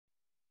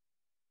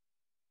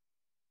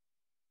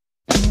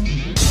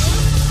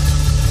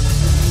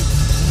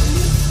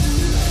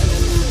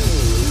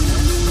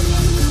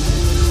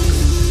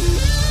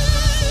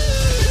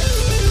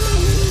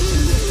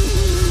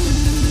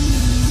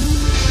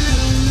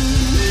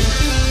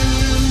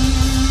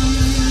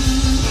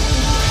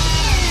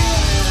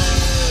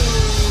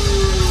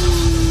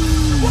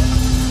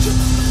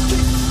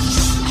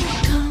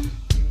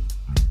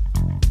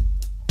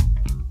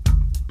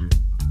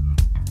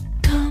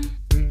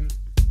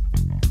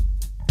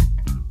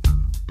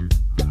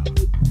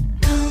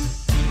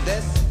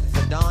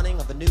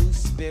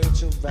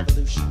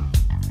revolution.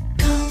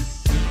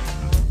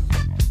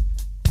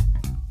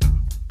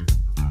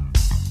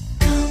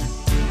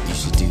 You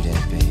should do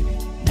that, baby.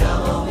 No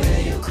more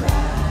will you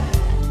cry.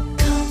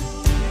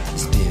 The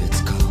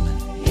spirit's calling.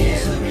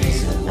 Here's the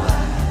reason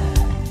why.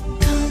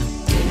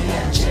 If you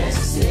had a chance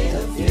to see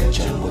the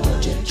future,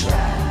 would you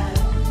try?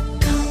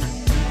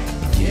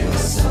 If you were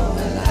so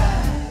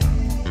alive.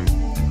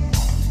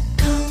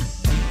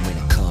 When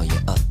I call you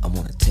up, I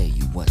wanna tell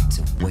you what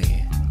to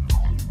wear.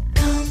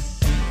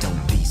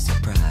 Don't be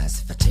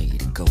surprised if I tell you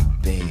to go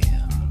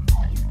bare.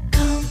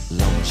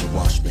 Long as you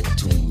wash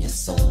between your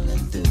soul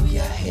and through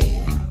your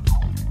hair,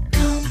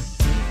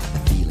 the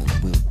feeling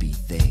will be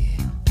there.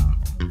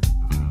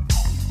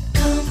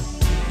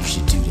 You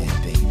should do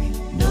that, baby.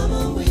 No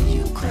more will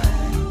you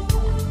cry.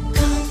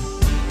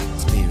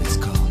 Spirit's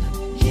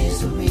calling. Here's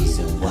the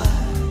reason why.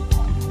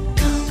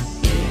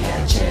 If you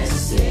had a chance to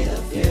see the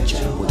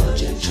future, would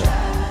you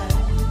try?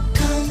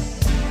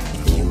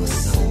 If you were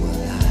so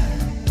alive.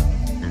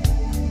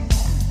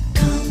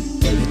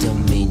 It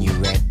don't mean you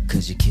wreck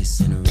 'cause you kiss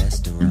in a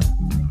restaurant.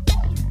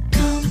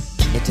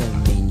 It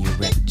don't mean you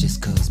wreck just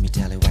 'cause me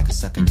tallywhack a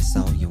sucker, that's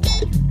all you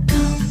want.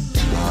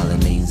 All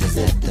it means is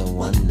that the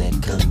one that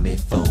come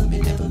before me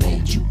never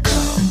made you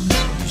come.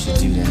 You should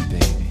do that,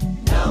 baby.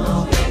 No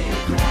more will you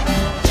cry.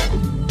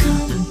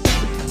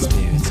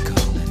 Spirit's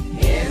calling.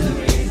 Here's the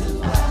reason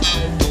why.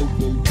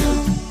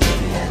 If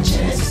you had a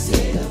chance to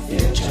see the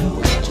future,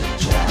 would you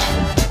try?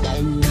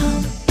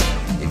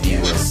 If you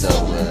were so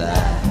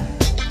alive.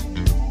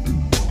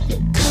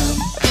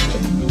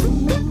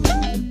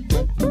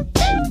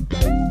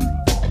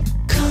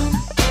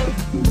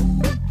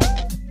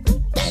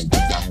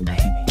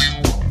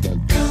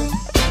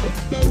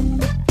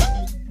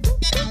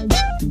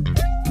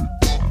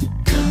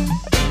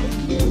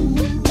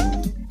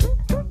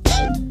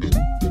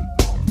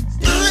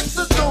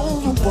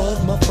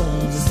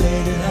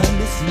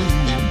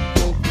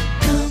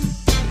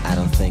 I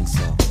don't think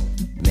so.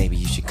 Maybe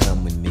you should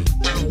come with me.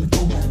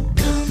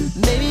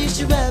 Maybe you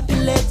should wrap your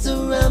legs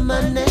around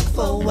my neck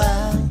for a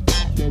while.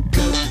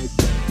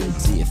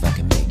 See if I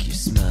can make you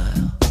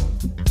smile.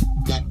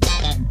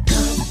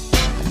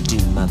 I do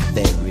my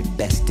very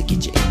best to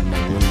get you in my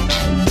room.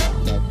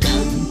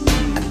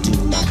 I do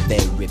my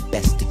very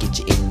best to get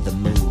you in the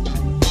mood.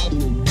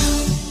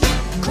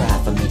 Cry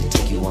for me to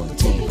take you on the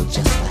table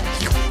just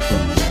like you.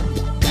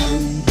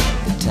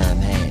 The time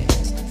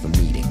has for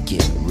me to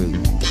get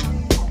rude.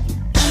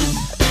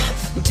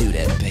 Do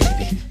that,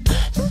 baby.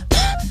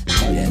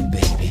 Do that,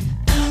 baby.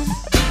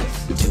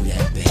 Do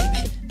that,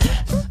 baby.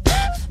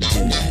 Do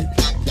that.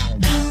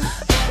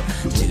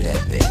 Do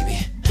that, baby.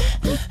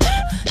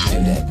 Do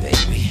that,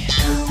 baby.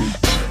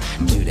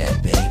 Do that,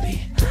 baby.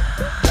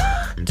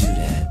 Do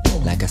that.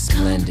 Like a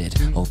splendid,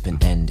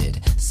 open-ended,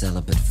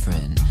 celibate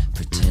friend,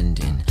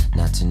 pretending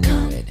not to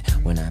know it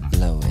when I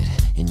blow it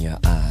in your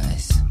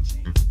eyes.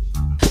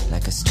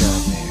 Like a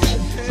strawberry,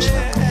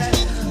 chocolate,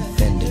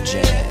 Fender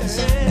jazz,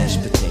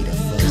 mashed potato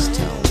fuzz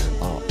tone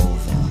all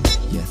over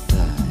your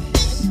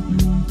thighs.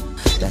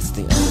 That's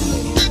the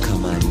only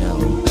come I know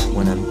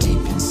when I'm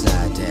deep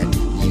inside that.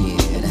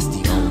 Yeah, that's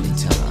the only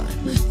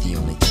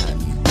time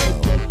you go.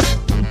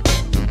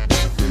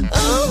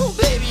 Oh,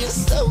 baby, you're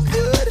so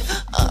good.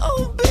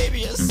 Oh,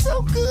 baby, you're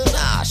so good.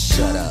 Ah,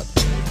 shut up.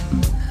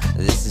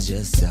 This is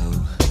just so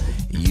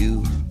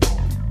you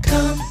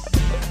come.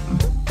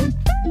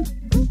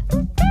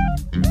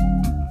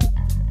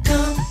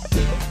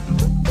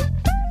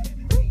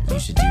 You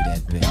should do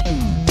that, baby.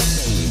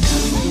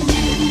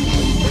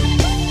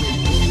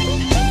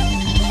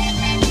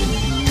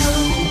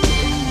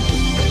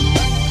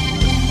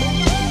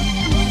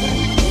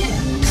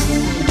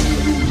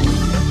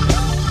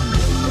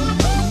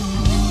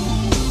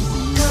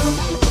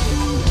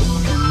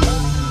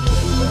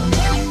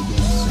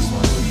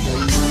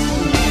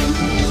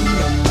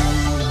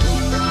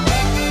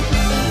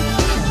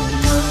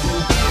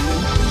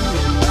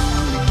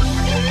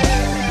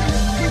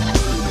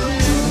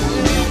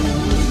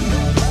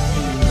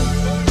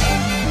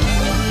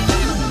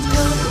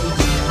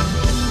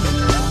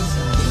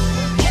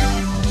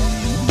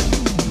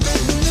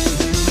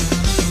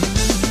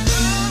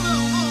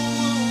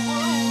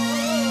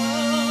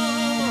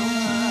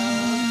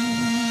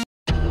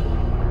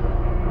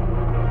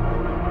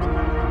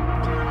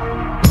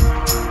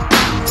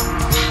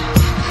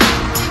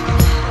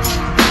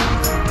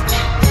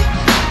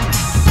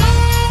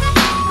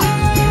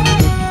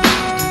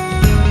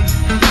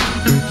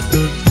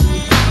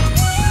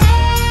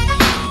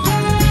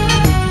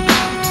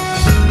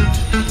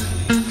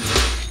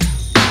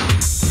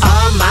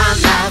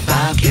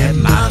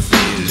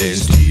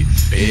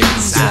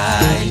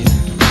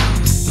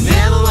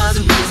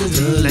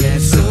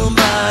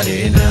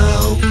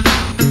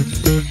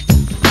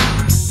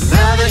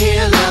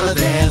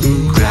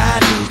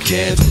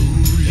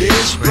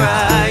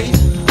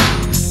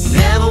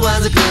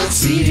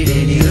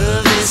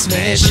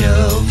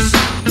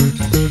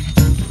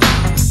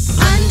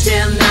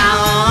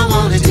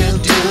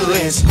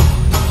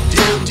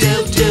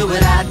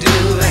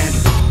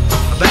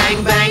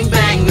 Bang, bang,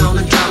 bang on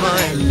the drummer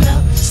and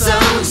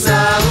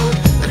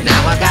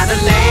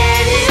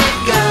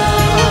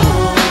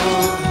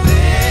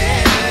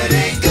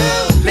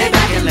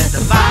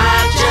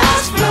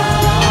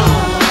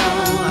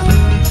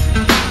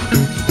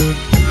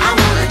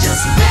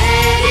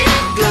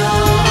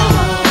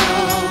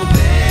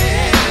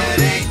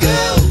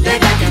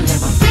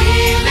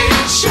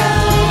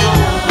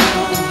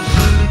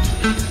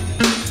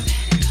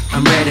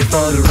I'm ready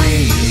for the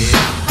real.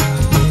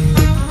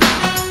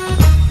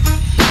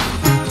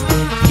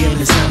 Give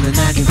me something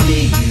I can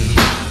feel.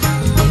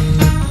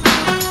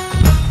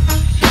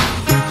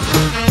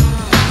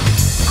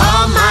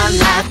 All my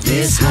life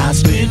this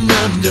heart's been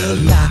under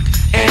lock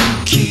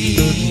and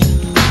key.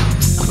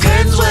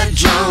 Curtains were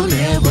drawn,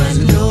 there was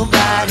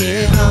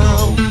nobody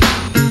home.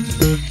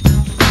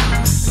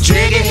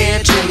 Trigger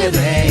here, trigger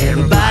there,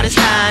 everybody's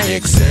high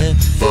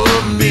except for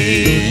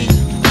me.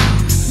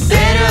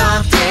 Better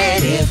off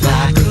dead if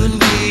I couldn't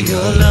be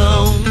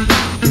alone.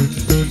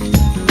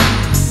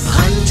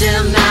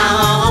 Until now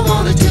all I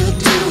wanted to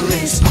do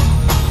is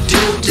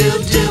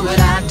do what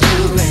I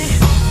do, and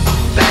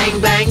bang,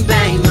 bang,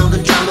 bang on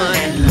the drummer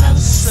and love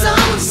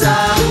song.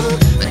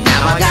 But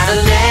now I gotta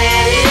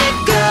let it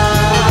go.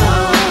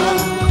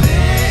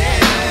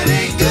 Let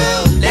it go.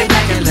 Lay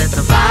back and let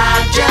the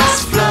vibe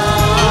just flow.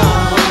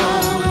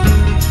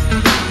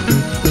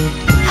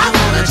 I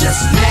wanna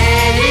just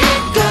let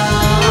it go.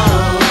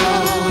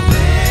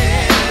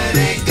 Let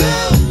it go.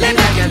 Lay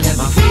back and let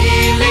my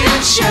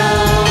feelings show.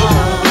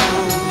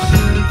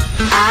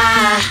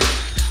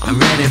 I'm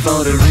ready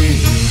for the real.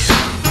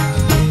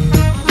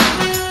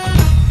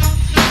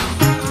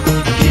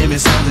 Give me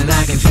something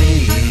I can feel.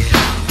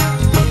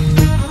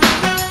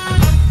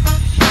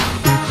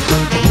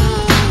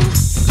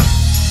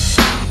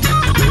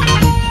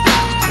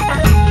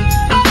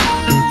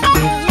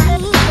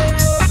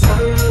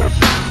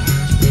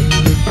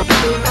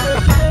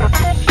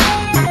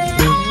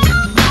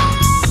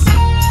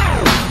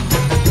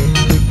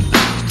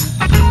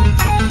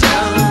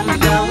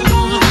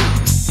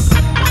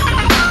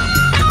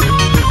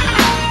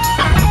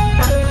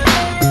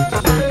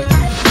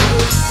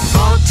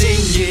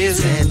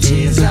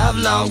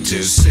 Long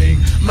to sing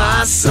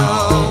my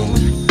song,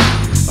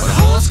 but a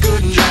horse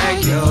couldn't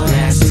drag your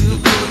ass to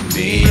put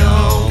me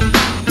on.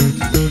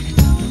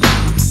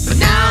 But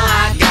now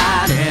I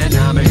got an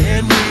army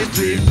and we're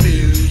 3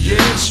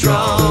 million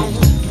strong.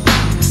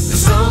 The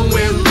song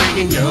will ring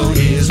in your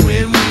ears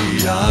when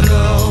we are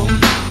gone.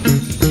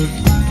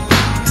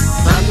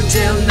 Up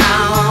until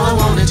now all I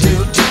wanted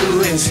to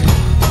do is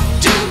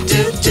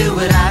do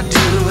what I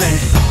do, and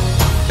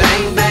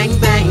bang, bang,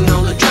 bang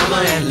on the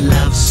drummer and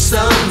love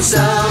song.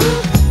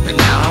 But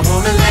now I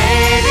wanna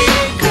let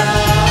it go.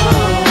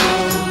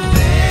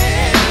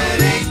 Let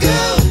it go.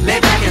 Lay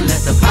back and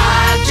let the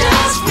vibe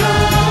just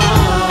flow.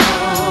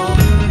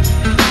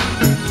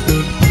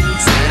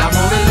 Said I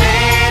wanna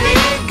let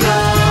it go.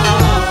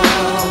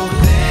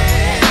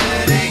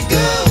 Let it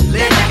go.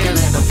 Lay back and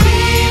let the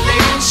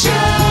feelings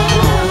show.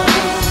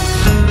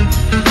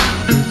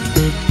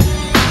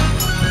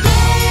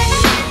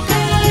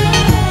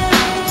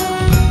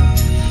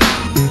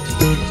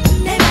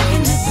 Lay back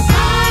and let the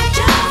vibe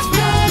just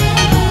flow.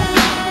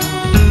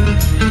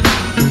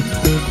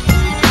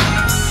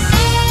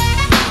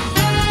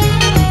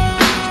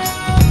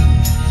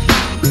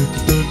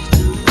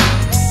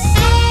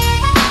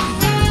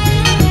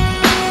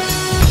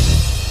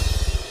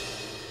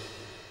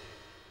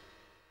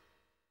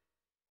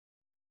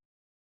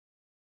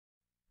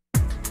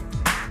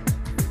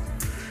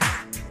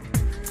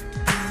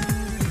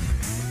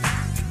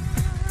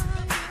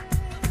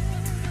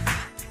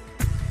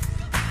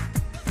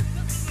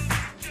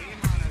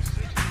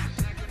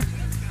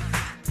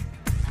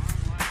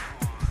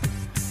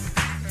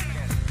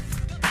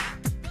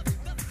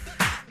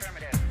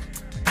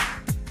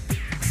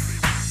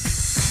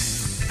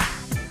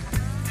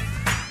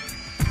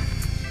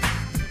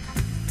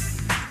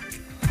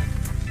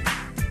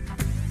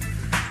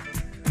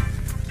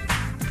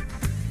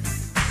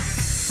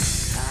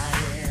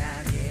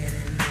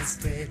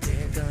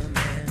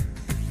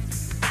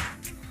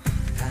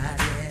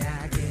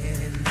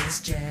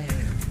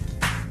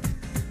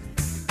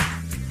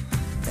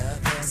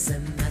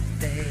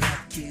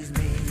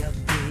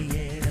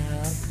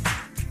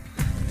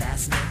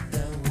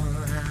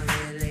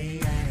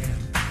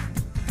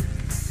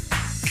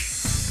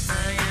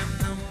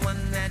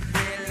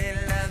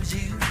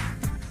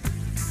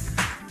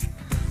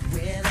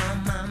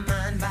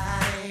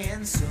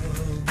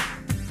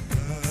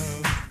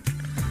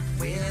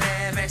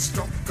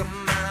 Stroke of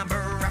my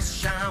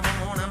brush, I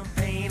wanna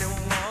paint a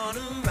wall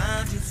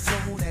around you so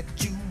that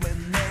you will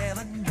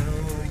never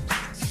know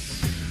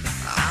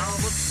all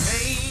the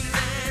pain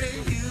that a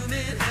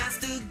human has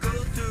to go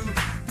through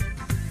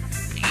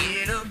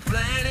in a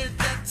planet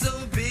that's so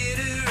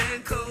bitter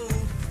and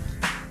cold.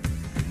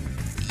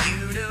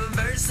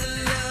 Universal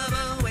love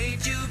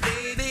awaits you,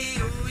 baby.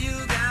 All you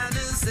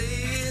gotta say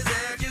is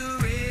that you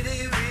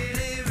really,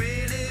 really,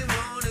 really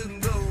wanna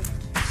go.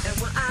 And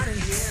we're out of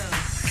here.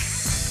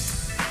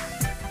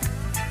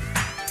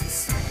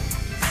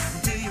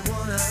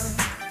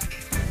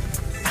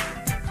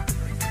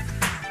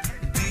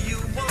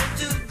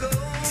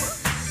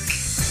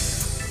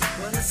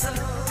 Where the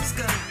sun's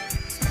gone,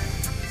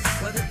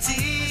 where the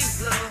tears